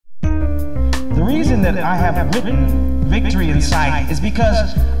The reason that I have written Victory in Sight is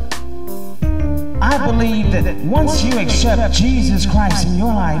because I believe that once you accept Jesus Christ in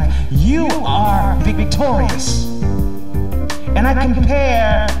your life, you are victorious. And I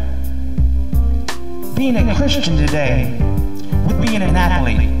compare being a Christian today with being an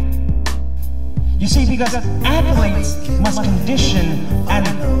athlete. You see, because athletes must condition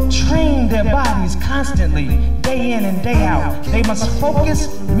and train their bodies constantly, day in and day out. They must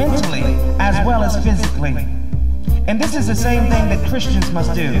focus mentally as well as physically. And this is the same thing that Christians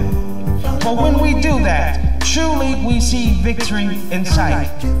must do. But when we do that, truly we see victory in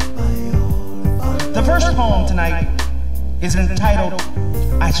sight. The first poem tonight is entitled,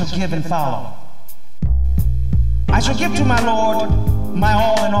 I Shall Give and Follow. I shall give to my Lord my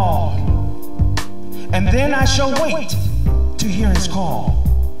all in all, and then I shall wait to hear his call.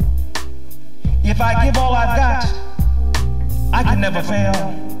 If I give all I've got, I can never fail.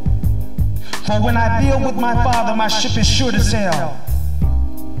 For when I build with my Father, my ship is sure to sail.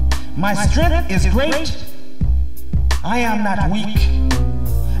 My strength is great, I am not weak.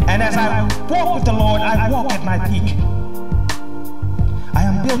 And as I walk with the Lord, I walk at my peak. I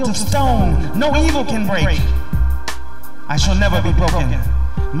am built of stone, no evil can break. I shall never be broken.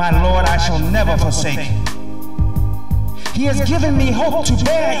 My Lord, I shall never forsake. He has given me hope to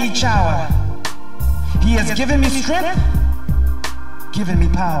bear each hour. He has given me strength, given me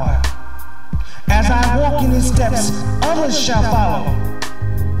power. As I walk in his steps, others shall follow.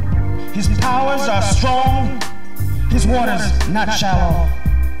 His powers are strong, his waters not shallow.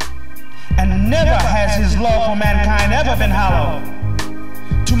 And never has his love for mankind ever been hollow.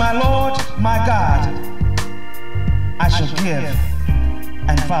 To my Lord, my God, I shall give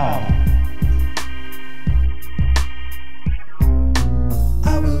and follow.